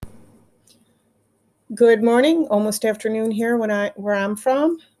Good morning, almost afternoon here where I'm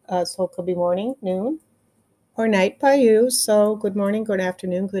from. So it could be morning, noon, or night by you. So good morning, good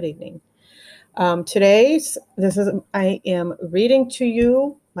afternoon, good evening. I am reading to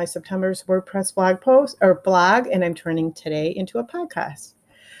you my September's WordPress blog, and I'm turning today into a podcast.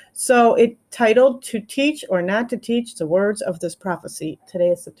 So it titled "To Teach or Not to Teach the Words of This Prophecy."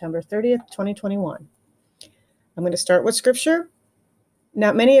 Today is September 30th, 2021. I'm going to start with scripture.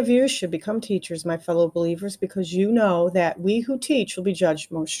 Not many of you should become teachers, my fellow believers, because you know that we who teach will be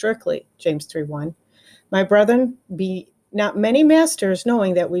judged more strictly. James 3:1. My brethren, be not many masters,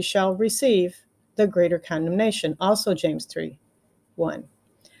 knowing that we shall receive the greater condemnation. Also James 3:1.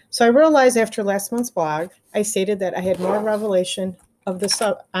 So I realized after last month's blog, I stated that I had more revelation on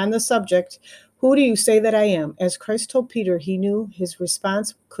the subject, who do you say that I am? As Christ told Peter, he knew his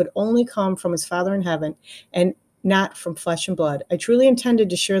response could only come from his Father in heaven and not from flesh and blood. I truly intended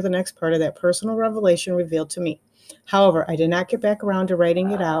to share the next part of that personal revelation revealed to me. However, I did not get back around to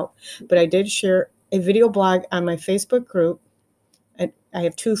writing it out, but I did share a video blog on my Facebook group. And I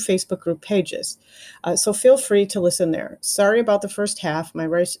have 2 Facebook group pages. So feel free to listen there. Sorry about the first half, my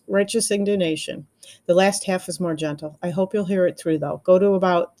righteous indignation. The last half is more gentle. I hope you'll hear it through, though. Go to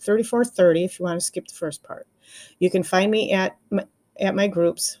about 34:30 if you want to skip the first part. You can find me at my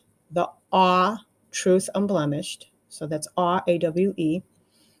groups, the Awe Truth Unblemished. So that's Awe, AWE,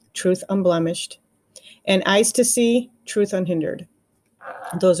 Truth Unblemished, and Eyes to See, Truth Unhindered.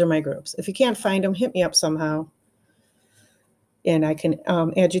 Those are my groups. If you can't find them, hit me up somehow, and I can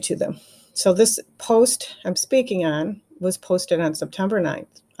add you to them. So this post I'm speaking on was posted on September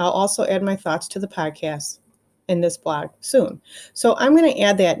 9th. I'll also add my thoughts to the podcast in this blog soon. So I'm going to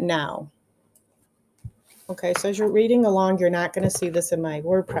add that now. Okay, so as you're reading along, you're not going to see this in my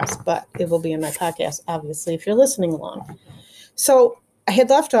WordPress, but it will be in my podcast, obviously, if you're listening along. So I had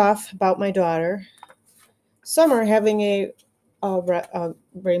left off about my daughter, Summer, having a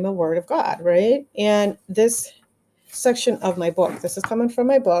Rhema word of God, right? And this section of my book, this is coming from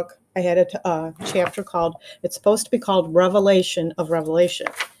my book, I had a chapter called, it's supposed to be called Revelation of Revelation.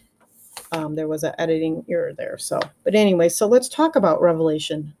 There was an editing error there. But anyway, so let's talk about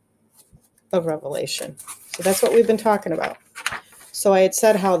Revelation of Revelation. So that's what we've been talking about. So I had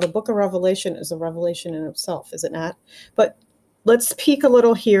said how the book of Revelation is a revelation in itself, is it not? But let's peek a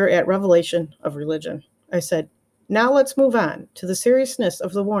little here at Revelation of Religion. I said, now let's move on to the seriousness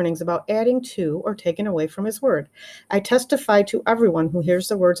of the warnings about adding to or taking away from his word. I testify to everyone who hears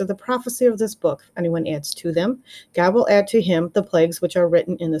the words of the prophecy of this book. If anyone adds to them, God will add to him the plagues which are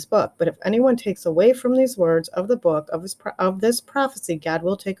written in this book. But if anyone takes away from these words of the book of this prophecy, God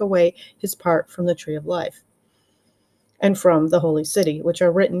will take away his part from the tree of life and from the holy city, which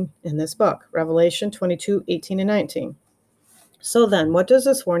are written in this book. Revelation 22:18 and 19. So then, what does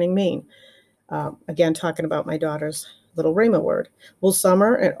this warning mean? Again, talking about my daughter's little Rhema word. Will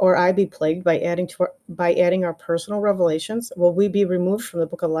Summer or I be plagued by adding our personal revelations? Will we be removed from the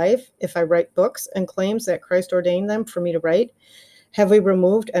book of life if I write books and claims that Christ ordained them for me to write? Have we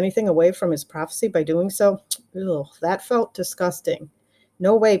removed anything away from his prophecy by doing so? Ugh, that felt disgusting.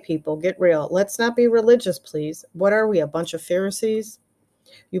 No way, people, get real. Let's not be religious, please. What are we, a bunch of Pharisees?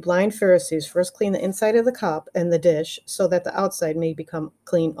 You blind Pharisees, first clean the inside of the cup and the dish so that the outside may become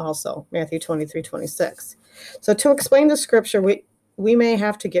clean also. Matthew 23:26. So to explain the scripture, we may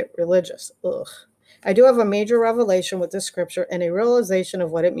have to get religious. Ugh. I do have a major revelation with this scripture and a realization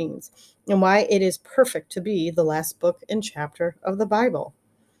of what it means and why it is perfect to be the last book and chapter of the Bible.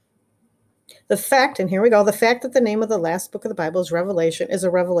 The fact that the name of the last book of the Bible is Revelation is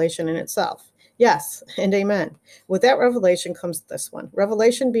a revelation in itself. Yes, and amen. With that revelation comes this one.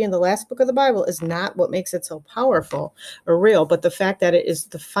 Revelation being the last book of the Bible is not what makes it so powerful or real, but the fact that it is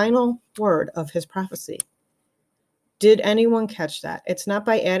the final word of his prophecy. Did anyone catch that? It's not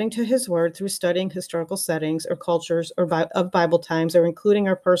by adding to his word through studying historical settings or cultures of Bible times or including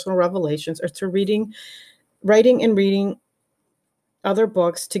our personal revelations or through writing and reading other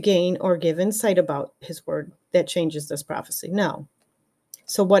books to gain or give insight about his word that changes this prophecy. No.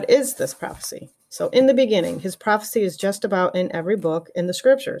 So what is this prophecy? So in the beginning, his prophecy is just about in every book in the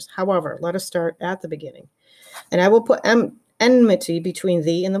scriptures. However, let us start at the beginning. And I will put enmity between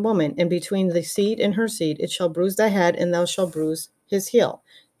thee and the woman, and between the seed and her seed. It shall bruise thy head, and thou shalt bruise his heel.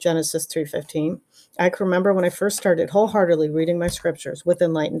 Genesis 3:15. I can remember when I first started wholeheartedly reading my scriptures with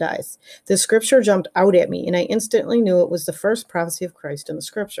enlightened eyes. This scripture jumped out at me, and I instantly knew it was the first prophecy of Christ in the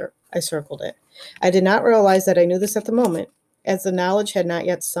scripture. I circled it. I did not realize that I knew this at the moment. as the knowledge had not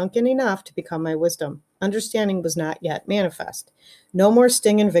yet sunk in enough to become my wisdom. Understanding was not yet manifest. No more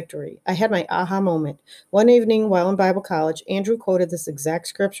sting and victory. I had my aha moment. One evening while in Bible college, Andrew quoted this exact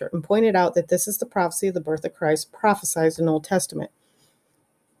scripture and pointed out that this is the prophecy of the birth of Christ prophesied in the Old Testament.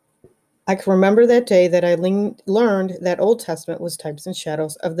 I can remember that day that I learned that Old Testament was types and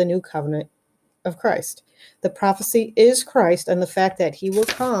shadows of the new covenant of Christ. The prophecy is Christ and the fact that he will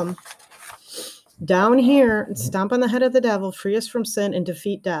come down here and stomp on the head of the devil, free us from sin, and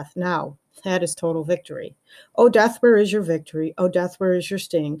defeat death. Now, that is total victory. O death, where is your victory? O death, where is your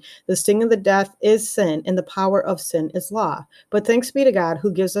sting? The sting of the death is sin, and the power of sin is law. But thanks be to God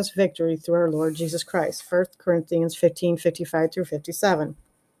who gives us victory through our Lord Jesus Christ. 1 Corinthians 15:55 through 57.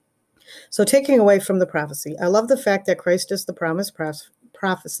 So taking away from the prophecy, I love the fact that Christ is the promised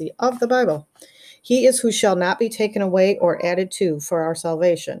prophecy of the Bible. He is who shall not be taken away or added to for our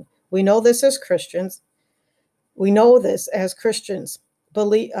salvation. We know this as Christians.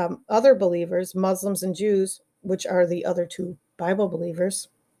 Other believers, Muslims and Jews, which are the other two Bible believers,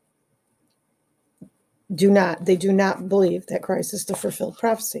 do not believe that Christ is the fulfilled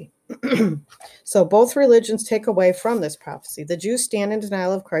prophecy. So both religions take away from this prophecy. The Jews stand in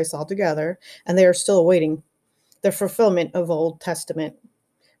denial of Christ altogether, and they are still awaiting the fulfillment of Old Testament,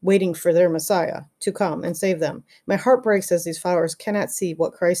 waiting for their Messiah to come and save them. My heart breaks as these followers cannot see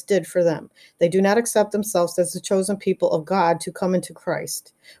what Christ did for them. They do not accept themselves as the chosen people of God to come into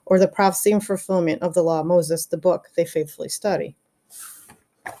Christ, or the prophecy and fulfillment of the law of Moses, the book they faithfully study.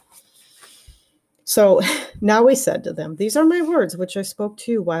 So now we said to them, these are my words which I spoke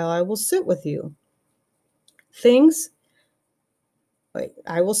to you while I will sit with you.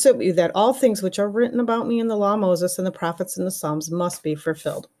 I will sit with you that all things which are written about me in the law of Moses and the prophets and the Psalms must be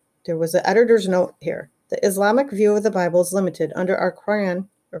fulfilled. There was an editor's note here. The Islamic view of the Bible is limited. Under our Quran,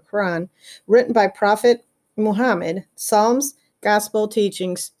 written by Prophet Muhammad, Psalms, gospel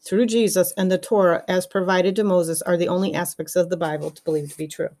teachings through Jesus, and the Torah as provided to Moses are the only aspects of the Bible to believe to be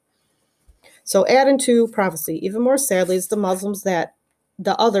true. So add into prophecy, even more sadly, is the Muslims that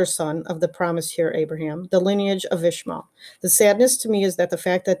the other son of the promised here, Abraham, the lineage of Ishmael. The sadness to me is that the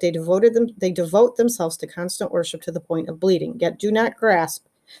fact that they devote themselves to constant worship to the point of bleeding, yet do not grasp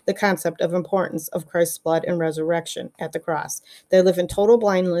the concept of importance of Christ's blood and resurrection at the cross. They live in total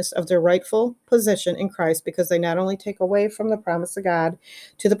blindness of their rightful position in Christ because they not only take away from the promise of God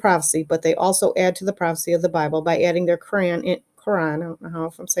to the prophecy, but they also add to the prophecy of the Bible by adding their Quran, I don't know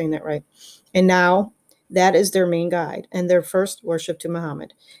if I'm saying that right, and now that is their main guide and their first worship to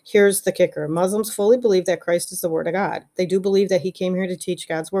Muhammad. Here's the kicker. Muslims fully believe that Christ is the word of God. They do believe that he came here to teach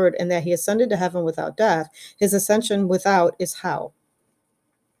God's word and that he ascended to heaven without death. His ascension without is how.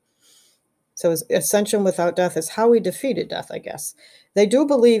 So his ascension without death is how he defeated death, I guess. They do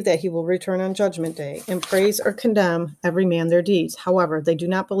believe that he will return on Judgment Day and praise or condemn every man their deeds. However, they do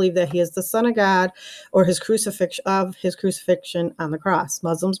not believe that he is the Son of God or his crucifixion on the cross.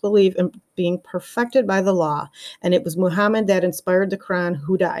 Muslims believe in being perfected by the law, and it was Muhammad that inspired the Quran,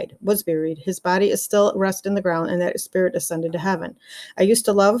 who died, was buried. His body is still at rest in the ground, and that his spirit ascended to heaven. I used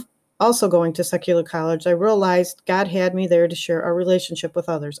to love also going to secular college. I realized God had me there to share our relationship with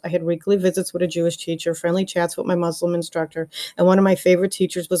others. I had weekly visits with a Jewish teacher, friendly chats with my Muslim instructor, and one of my favorite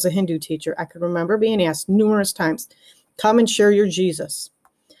teachers was a Hindu teacher. I could remember being asked numerous times, come and share your Jesus.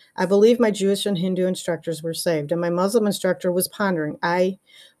 I believe my Jewish and Hindu instructors were saved, and my Muslim instructor was pondering. I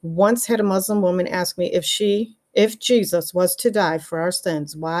once had a Muslim woman ask me if Jesus was to die for our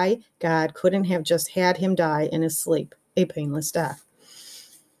sins, why God couldn't have just had him die in his sleep, a painless death.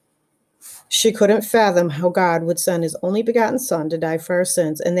 She couldn't fathom how God would send his only begotten son to die for our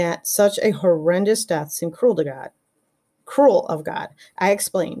sins, and that such a horrendous death seemed cruel of God. I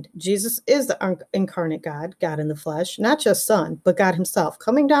explained, Jesus is the incarnate God, God in the flesh, not just Son, but God himself,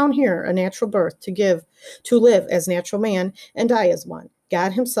 coming down here, a natural birth, to live as natural man and die as one.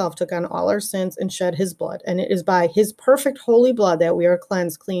 God himself took on all our sins and shed his blood, and it is by his perfect holy blood that we are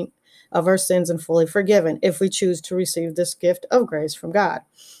cleansed clean of our sins and fully forgiven if we choose to receive this gift of grace from God.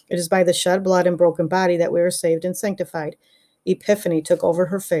 It is by the shed blood and broken body that we are saved and sanctified. Epiphany took over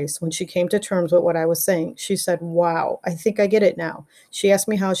her face when she came to terms with what I was saying. She said, wow, I think I get it now. She asked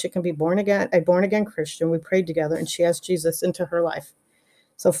me how she can be born again, a born-again Christian. We prayed together, and she asked Jesus into her life.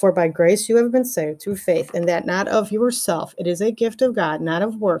 So for by grace you have been saved through faith, and that not of yourself. It is a gift of God, not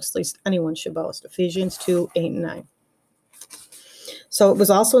of works, lest anyone should boast. Ephesians 2:8-9. So it was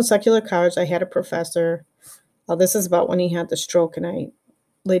also in secular college. I had a professor. This is about when he had the stroke and I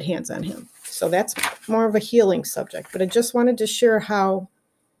laid hands on him. So that's more of a healing subject. But I just wanted to share how,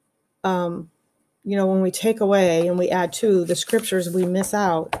 when we take away and we add to the scriptures, we miss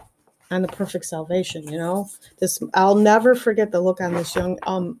out on the perfect salvation, I'll never forget the look on this young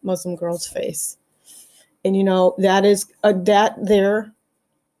Muslim girl's face. And, that is that there,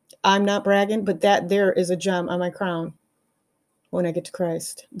 I'm not bragging, but that there is a gem on my crown when I get to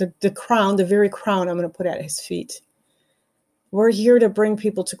Christ. The crown, the very crown I'm going to put at his feet. We're here to bring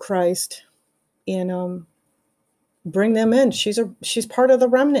people to Christ and bring them in. She's part of the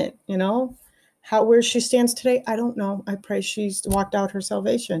remnant, where she stands today, I don't know. I pray she's walked out her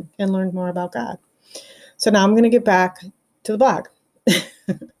salvation and learned more about God. So now I'm going to get back to the blog.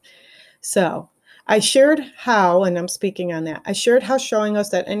 So I shared how, and I'm speaking on that, I shared how showing us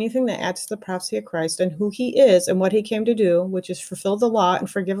that anything that adds to the prophecy of Christ and who he is and what he came to do, which is fulfill the law and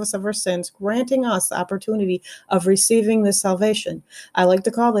forgive us of our sins, granting us the opportunity of receiving this salvation. I like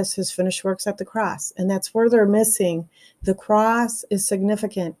to call this his finished works at the cross. And that's where they're missing. The cross is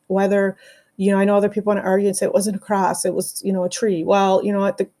significant. Whether, I know other people want to argue and say it wasn't a cross, it was, a tree. Well,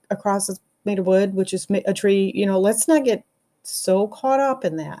 a cross is made of wood, which is a tree. Let's not get so caught up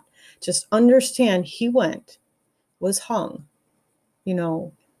in that. Just understand he was hung,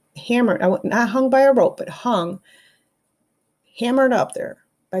 hammered, not hung by a rope, but hung, hammered up there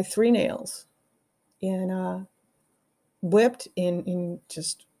by 3 nails and whipped in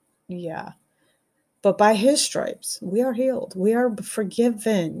just, yeah. But by his stripes, we are healed. We are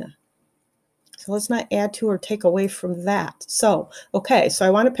forgiven. So let's not add to or take away from that. So I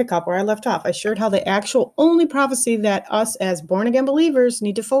want to pick up where I left off. I shared how the actual only prophecy that us as born-again believers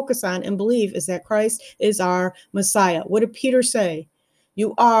need to focus on and believe is that Christ is our Messiah. What did Peter say?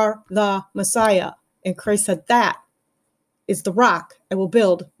 You are the Messiah. And Christ said, that is the rock I will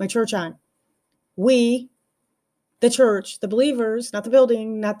build my church on. We, the church, the believers, not the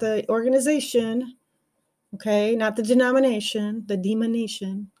building, not the organization, okay, not the denomination, the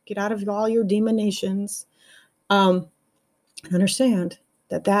demonation. Get out of all your demonations. Understand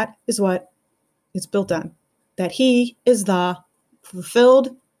that is what it's built on. That he is the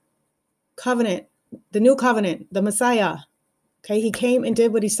fulfilled covenant, the new covenant, the Messiah. Okay, he came and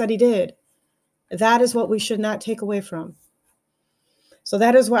did what he said he did. That is what we should not take away from. So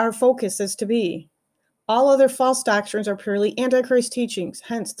that is what our focus is to be. All other false doctrines are purely antichrist teachings,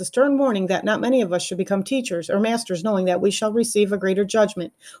 hence the stern warning that not many of us should become teachers or masters, knowing that we shall receive a greater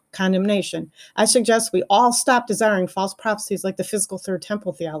judgment, condemnation. I suggest we all stop desiring false prophecies like the physical third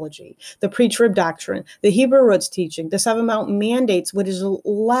temple theology, the pre-trib doctrine, the Hebrew roots teaching, the 7 mountain mandates, which has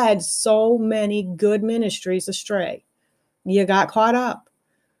led so many good ministries astray. You got caught up.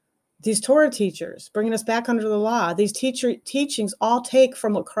 These Torah teachers, bringing us back under the law, these teachings all take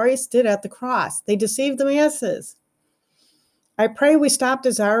from what Christ did at the cross. They deceive the masses. I pray we stop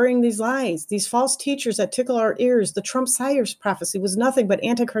desiring these lies, these false teachers that tickle our ears. The Trump Sires prophecy was nothing but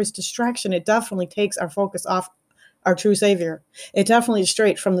Antichrist distraction. It definitely takes our focus off our true Savior. It definitely is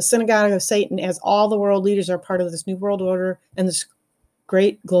straight from the synagogue of Satan, as all the world leaders are part of this new world order and this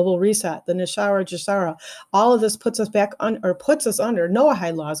great global reset, the Nishara Jisara. All of this puts us under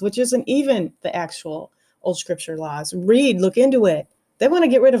Noahide laws, which isn't even the actual old scripture laws. Look into it. They want to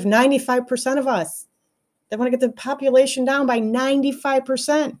get rid of 95% of us. They want to get the population down by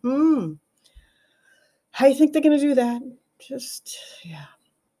 95%. How do you think they're going to do that? Yeah.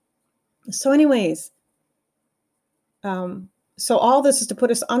 So anyways, so all this is to put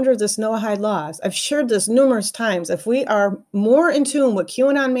us under this Noahide laws. I've shared this numerous times. If we are more in tune with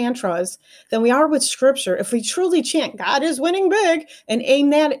QAnon mantras than we are with scripture, if we truly chant, God is winning big, and aim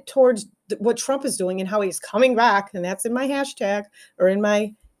that towards what Trump is doing and how he's coming back, and that's in my hashtag or in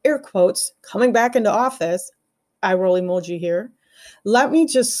my air quotes, coming back into office, eye roll emoji here. Let me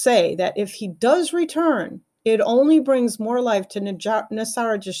just say that if he does return, it only brings more life to Nishara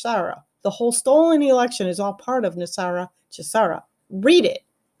Jisara. The whole stolen election is all part of Nishara Jisara. Read it.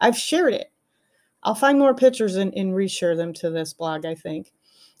 I've shared it. I'll find more pictures and reshare them to this blog, I think.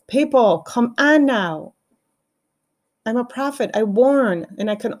 People, come on now. I'm a prophet. I warn, and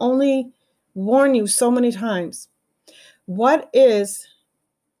I can only warn you so many times. What is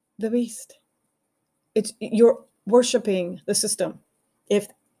the beast? You're worshiping the system. If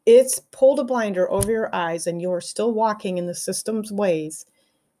it's pulled a blinder over your eyes and you're still walking in the system's ways,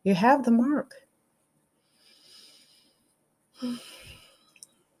 you have the mark.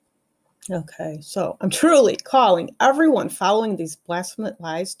 Okay, so I'm truly calling everyone following these blasphemous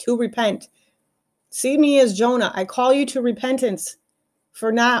lies to repent. See me as Jonah. I call you to repentance.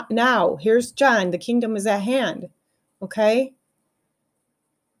 For now, here's John. The kingdom is at hand. Okay?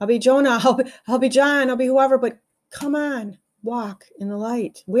 I'll be Jonah. I'll be John. I'll be whoever. But come on, walk in the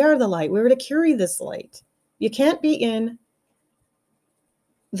light. We are the light. We're to carry this light. You can't be in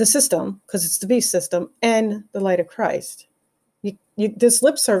the system, because it's the beast system, and the light of Christ. This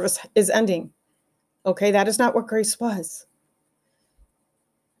lip service is ending. Okay, that is not what grace was.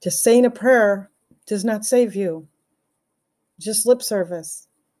 Just saying a prayer does not save you. Just lip service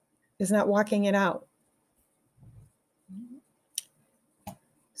is not walking it out.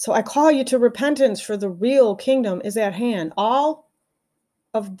 So I call you to repentance, for the real kingdom is at hand. All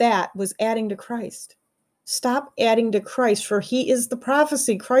of that was adding to Christ. Stop adding to Christ, for he is the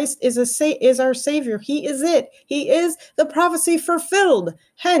prophecy. Christ is our Savior. He is it. He is the prophecy fulfilled.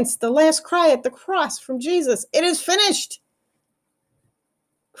 Hence, the last cry at the cross from Jesus. It is finished.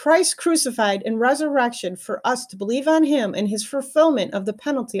 Christ crucified and resurrection for us to believe on him and his fulfillment of the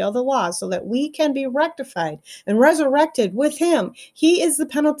penalty of the law so that we can be rectified and resurrected with him. He is the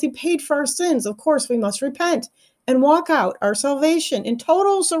penalty paid for our sins. Of course, we must repent and walk out our salvation in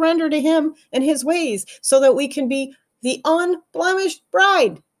total surrender to him and his ways so that we can be the unblemished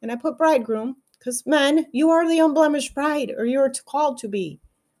bride. And I put bridegroom because men, you are the unblemished bride, or you're called to be.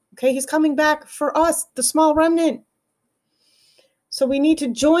 Okay, he's coming back for us, the small remnant. So we need to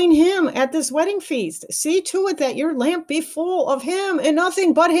join him at this wedding feast. See to it that your lamp be full of him and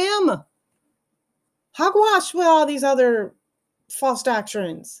nothing but him. Hogwash with all these other false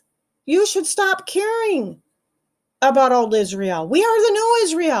doctrines. You should stop caring about old Israel. We are the new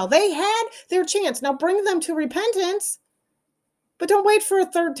Israel. They had their chance. Now bring them to repentance, but don't wait for a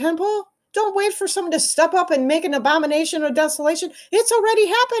third temple. Don't wait for someone to step up and make an abomination of desolation. It's already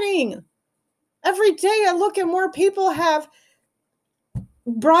happening. Every day I look and more people have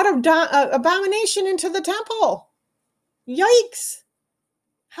brought abomination into the temple. Yikes.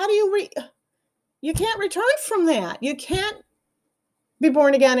 How do you can't return from that. You can't be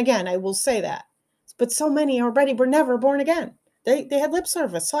born again. I will say that. But so many already were never born again. They had lip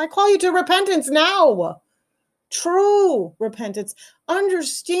service. So I call you to repentance now. True repentance.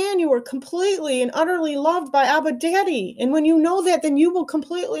 Understand you are completely and utterly loved by Abba Daddy. And when you know that, then you will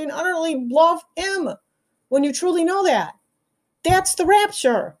completely and utterly love him. When you truly know that. That's the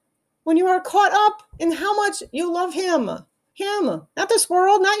rapture. When you are caught up in how much you love him. Him. Not this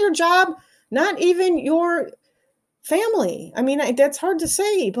world, not your job, not even your family. I mean, that's hard to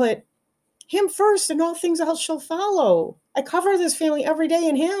say, but him first and all things else shall follow. I cover this family every day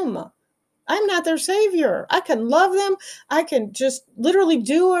in him. I'm not their savior. I can love them. I can just literally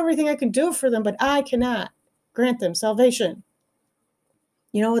do everything I can do for them, but I cannot grant them salvation.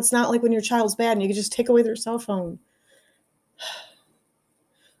 You know, it's not like when your child's bad and you can just take away their cell phone.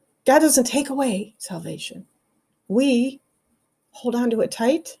 God doesn't take away salvation. We hold on to it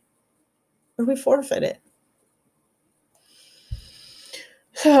tight or we forfeit it.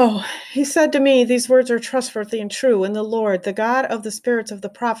 So he said to me, these words are trustworthy and true, and the Lord, the God of the spirits of the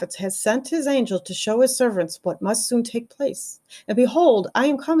prophets, has sent his angel to show his servants what must soon take place. And behold, I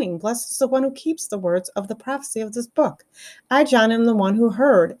am coming. Blessed is the one who keeps the words of the prophecy of this book. I, John, am the one who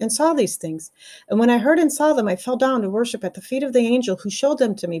heard and saw these things. And when I heard and saw them, I fell down to worship at the feet of the angel who showed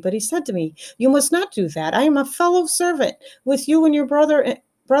them to me. But he said to me, you must not do that. I am a fellow servant with you and your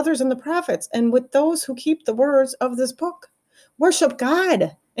brothers and the prophets, and with those who keep the words of this book. Worship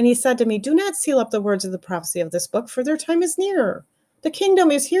God. And he said to me, do not seal up the words of the prophecy of this book, for their time is near. The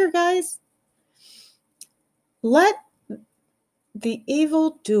kingdom is here, guys. Let the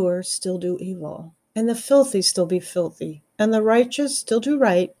evildoer still do evil, and the filthy still be filthy, and the righteous still do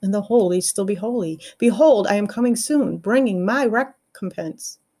right, and the holy still be holy. Behold, I am coming soon, bringing my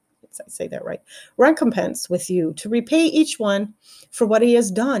recompense. I say that right. Recompense with you, to repay each one for what he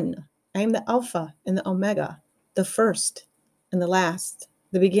has done. I am the Alpha and the Omega, the first and the last,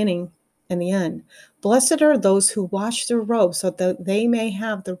 the beginning and the end. Blessed are those who wash their robes so that they may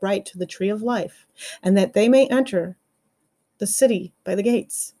have the right to the tree of life, and that they may enter the city by the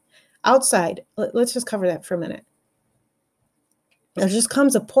gates. Outside, let's just cover that for a minute. There just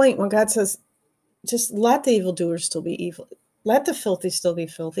comes a point when God says, just let the evildoers still be evil. Let the filthy still be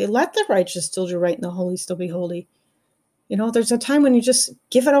filthy. Let the righteous still do right and the holy still be holy. You know, there's a time when you just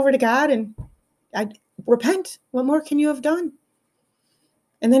give it over to God and repent. What more can you have done?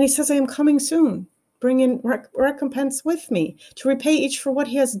 And then he says, I am coming soon, bringing recompense with me to repay each for what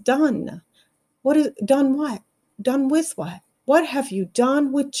he has done. Done what? Done with what? What have you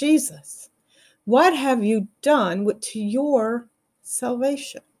done with Jesus? What have you done to your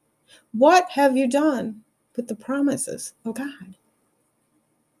salvation? What have you done with the promises of God?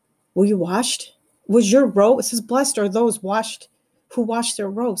 Were you washed? Was your robe? It says, blessed are those washed who wash their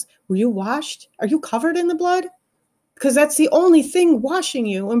robes. Were you washed? Are you covered in the blood? Because that's the only thing washing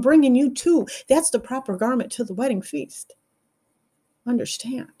you and bringing you to. That's the proper garment to the wedding feast.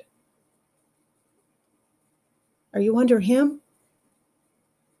 Understand. Are you under him?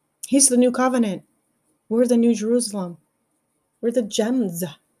 He's the new covenant. We're the new Jerusalem. We're the gems.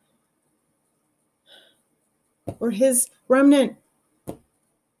 We're his remnant.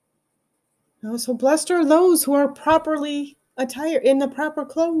 So blessed are those who are properly attired in the proper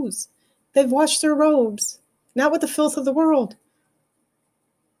clothes. They've washed their robes, not with the filth of the world,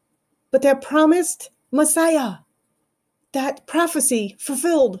 but that promised Messiah, that prophecy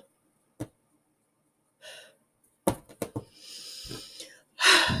fulfilled.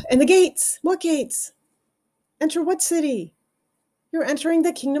 And the gates, what gates? Enter what city? You're entering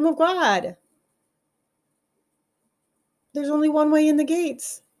the kingdom of God. There's only one way in the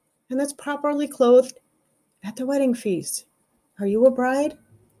gates, and that's properly clothed at the wedding feast. Are you a bride?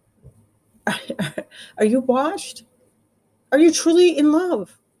 Are you washed? Are you truly in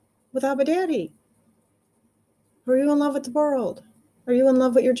love with Abba Daddy? Are you in love with the world? Are you in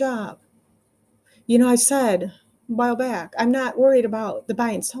love with your job? I said a while back, I'm not worried about the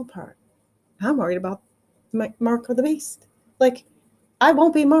buy and sell part. I'm worried about my mark of the beast. Like, I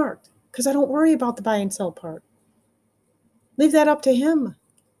won't be marked because I don't worry about the buy and sell part. Leave that up to him.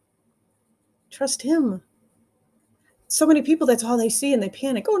 Trust him. So many people, that's all they see, and they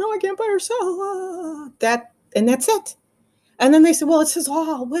panic. Oh, no, I can't buy or sell. And that's it. And then they say, well, it says,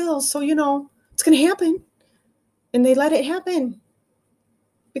 oh, will, so, it's going to happen. And they let it happen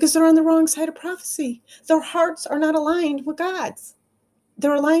because they're on the wrong side of prophecy. Their hearts are not aligned with God's.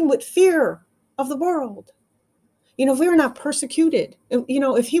 They're aligned with fear of the world. If we were not persecuted,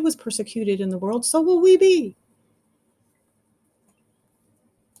 if he was persecuted in the world, so will we be.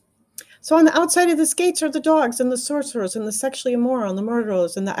 So on the outside of these gates are the dogs and the sorcerers and the sexually immoral and the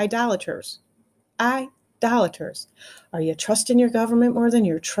murderers and the idolaters. Idolaters. Are you trusting your government more than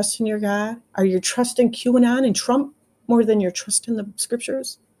you're trusting your God? Are you trusting QAnon and Trump more than you're trusting the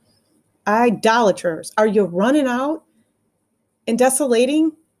scriptures? Idolaters. Are you running out and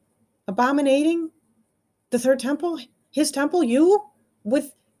desolating, abominating the third temple, his temple, you,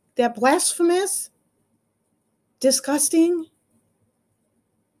 with that blasphemous, disgusting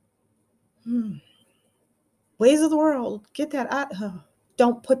ways of the world? Get that out.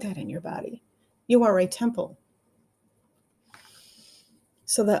 Don't put that in your body. You are a temple.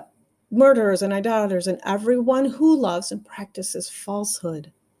 So the murderers and idolaters and everyone who loves and practices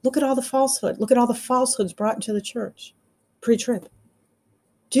falsehood. Look at all the falsehood. Look at all the falsehoods brought into the church pre-trib.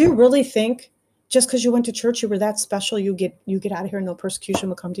 Do you really think just because you went to church you were that special, you get out of here and no persecution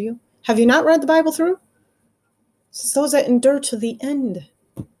will come to you? Have you not read the Bible through? It's those that endure to the end.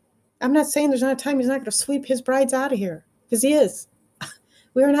 I'm not saying there's not a time he's not going to sweep his brides out of here, because he is.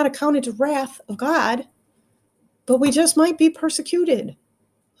 We are not accounted to wrath of God, but we just might be persecuted.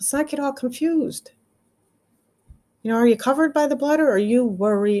 Let's not get all confused. Are you covered by the blood, or are you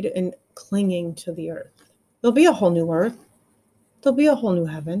worried and clinging to the earth? There'll be a whole new earth. There'll be a whole new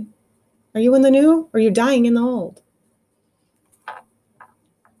heaven. Are you in the new, or are you dying in the old?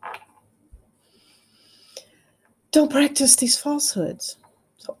 Don't practice these falsehoods.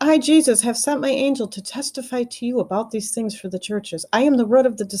 So I, Jesus, have sent my angel to testify to you about these things for the churches. I am the root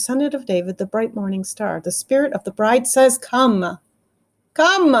of the descendant of David, the bright morning star. The spirit of the bride says, come.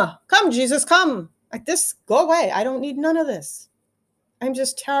 Come, Jesus, come. Like this, go away. I don't need none of this. I'm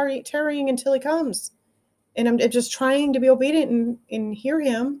just tarrying until he comes. And I'm just trying to be obedient and hear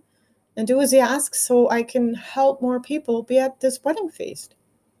him and do as he asks so I can help more people be at this wedding feast.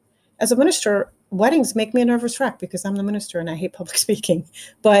 As a minister, weddings make me a nervous wreck because I'm the minister and I hate public speaking.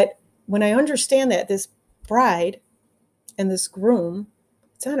 But when I understand that this bride and this groom,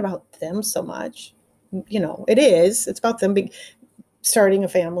 it's not about them so much. It is. It's about them starting a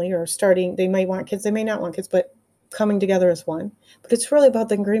family or they may want kids, they may not want kids, but coming together as one. But it's really about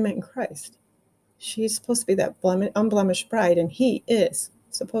the agreement in Christ. She's supposed to be that unblemished bride, and he is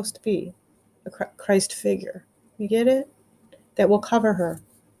supposed to be a Christ figure. You get it? That will cover her,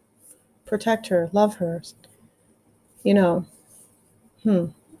 protect her, love her.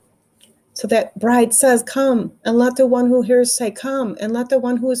 So that bride says, come, and let the one who hears say, come, and let the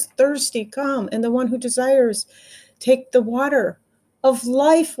one who is thirsty come, and the one who desires take the water of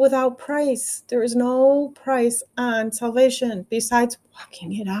life without price. There is no price on salvation besides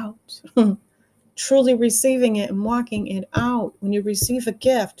walking it out. Truly receiving it and walking it out. When you receive a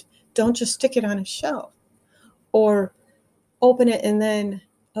gift, don't just stick it on a shelf or open it and then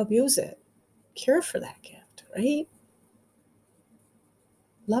abuse it. Care for that gift, right?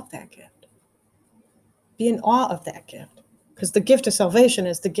 Love that gift. Be in awe of that gift, because the gift of salvation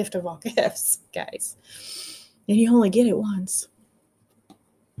is the gift of all gifts, guys. And you only get it once.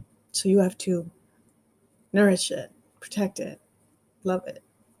 So you have to nourish it, protect it, love it.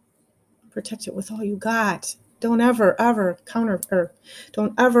 Protect it with all you got. Don't ever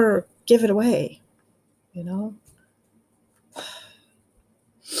don't ever give it away.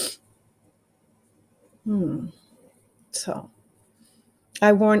 So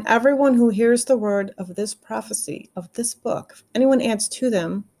I warn everyone who hears the word of this prophecy, of this book. If anyone adds to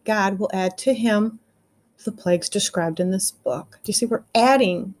them, God will add to him the plagues described in this book. Do you see?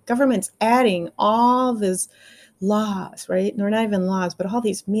 Government's adding all these laws, right? They're not even laws, but all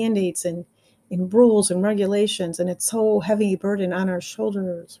these mandates and rules and regulations, and it's so heavy burden on our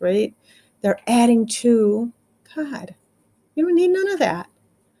shoulders, right? They're adding to God. You don't need none of that.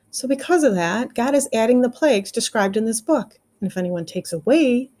 So because of that, God is adding the plagues described in this book. And if anyone takes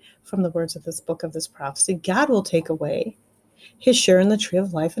away from the words of this book of this prophecy, God will take away his share in the tree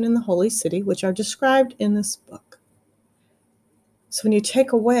of life and in the holy city, which are described in this book. So when you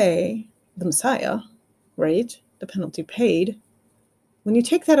take away the Messiah, right, the penalty paid, when you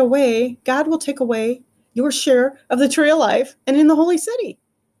take that away, God will take away your share of the tree of life and in the holy city.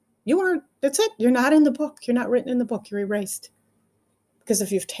 That's it. You're not in the book. You're not written in the book. You're erased. Because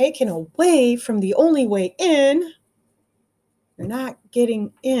if you've taken away from the only way in, you're not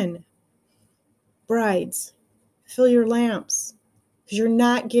getting in. Brides, fill your lamps, because you're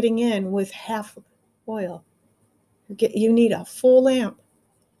not getting in with half oil. You need a full lamp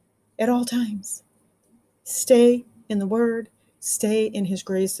at all times. Stay in the word, stay in his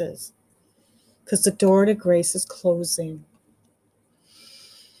graces, because the door to grace is closing.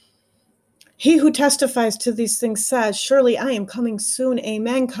 He who testifies to these things says, surely I am coming soon.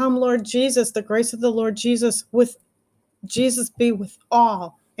 Amen. Come, Lord Jesus. The grace of the Lord Jesus be with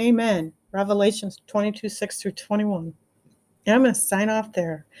all. Amen. Revelations 22:6-21. And I'm going to sign off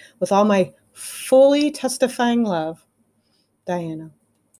there with all my fully testifying love. Diana.